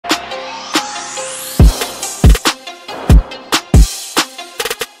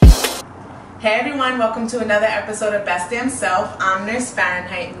Hey everyone, welcome to another episode of Best Damn Self. I'm Nurse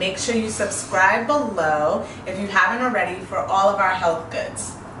Fahrenheit. Make sure you subscribe below if you haven't already for all of our health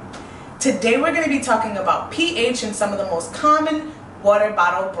goods. Today we're going to be talking about pH and some of the most common water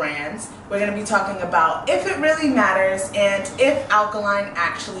bottle brands. We're going to be talking about if it really matters and if alkaline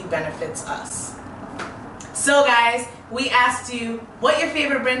actually benefits us. So guys, we asked you what your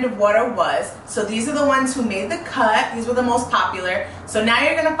favorite brand of water was. So these are the ones who made the cut. These were the most popular. So now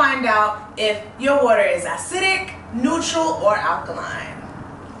you're going to find out if your water is acidic, neutral, or alkaline.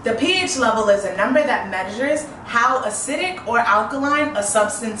 The pH level is a number that measures how acidic or alkaline a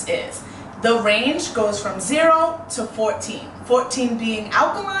substance is. The range goes from 0 to 14. 14 being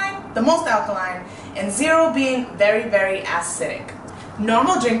alkaline, the most alkaline, and 0 being very, very acidic.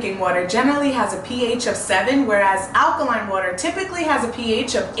 Normal drinking water generally has a pH of 7, whereas alkaline water typically has a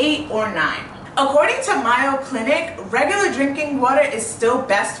pH of 8 or 9. According to Mayo Clinic, regular drinking water is still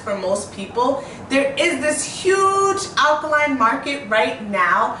best for most people. There is this huge alkaline market right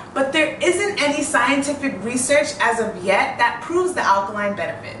now, but there isn't any scientific research as of yet that proves the alkaline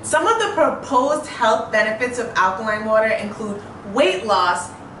benefits. Some of the proposed health benefits of alkaline water include weight loss,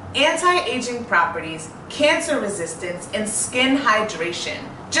 anti-aging properties, cancer resistance, and skin hydration,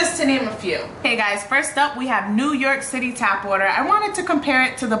 just to name a few. Hey guys, first up we have New York City tap water. I wanted to compare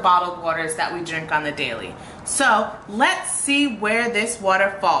it to the bottled waters that we drink on the daily. So let's see where this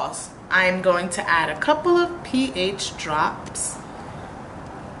water falls. I'm going to add a couple of pH drops,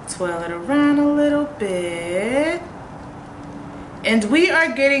 swirl it around a little bit, and we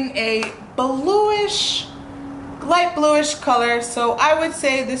are getting a bluish, light bluish color, so I would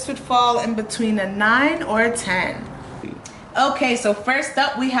say this would fall in between a 9 or a 10. Okay, so first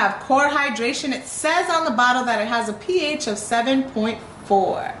up we have core hydration. It says on the bottle that it has a pH of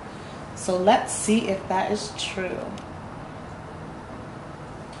 7.4. So let's see if that is true.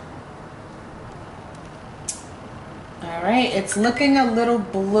 Alright, it's looking a little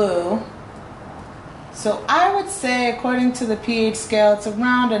blue. So I would say, according to the pH scale, it's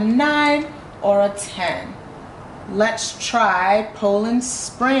around a 9 or a 10. Let's try Poland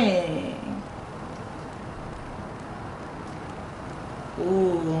Spring.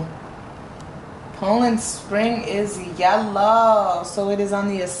 Ooh, Poland Spring is yellow, so it is on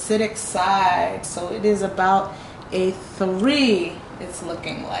the acidic side. So it is about a 3, it's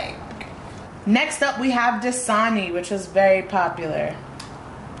looking like. Next up we have Dasani, which is very popular.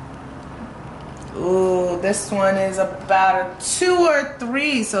 Ooh, this one is about a 2 or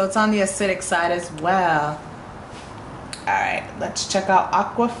 3, so it's on the acidic side as well. Alright, let's check out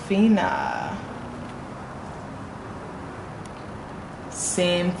Aquafina.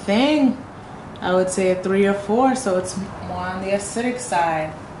 Same thing. I would say a 3 or 4, so it's more on the acidic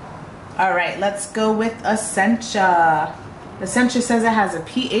side. Alright, let's go with Essentia. Essentia says it has a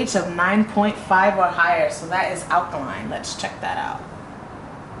pH of 9.5 or higher, so that is alkaline. Let's check that out.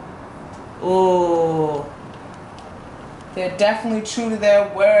 Ooh, they're definitely true to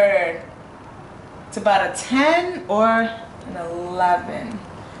their word. It's about a 10 or an 11.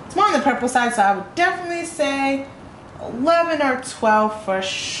 It's more on the purple side, so I would definitely say 11 or 12 for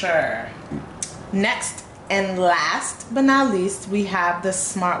sure. Next and last but not least, we have the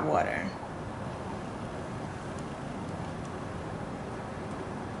Smart Water.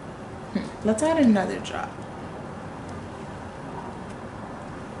 Let's add another drop.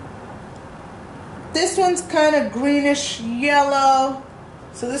 This one's kind of greenish yellow,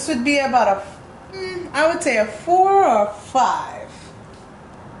 so this would be about a I would say a 4 or a 5.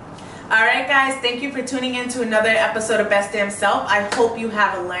 Alright guys, thank you for tuning in to another episode of Best Damn Self. I hope you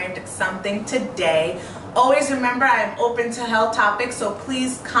have learned something today. Always remember, I am open to health topics, so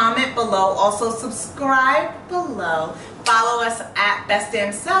please comment below. Also subscribe below. Follow us at Best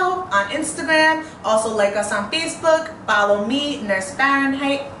Damn Self on Instagram. Also like us on Facebook. Follow me, Nurse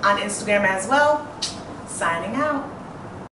Fahrenheit, on Instagram as well. Signing out.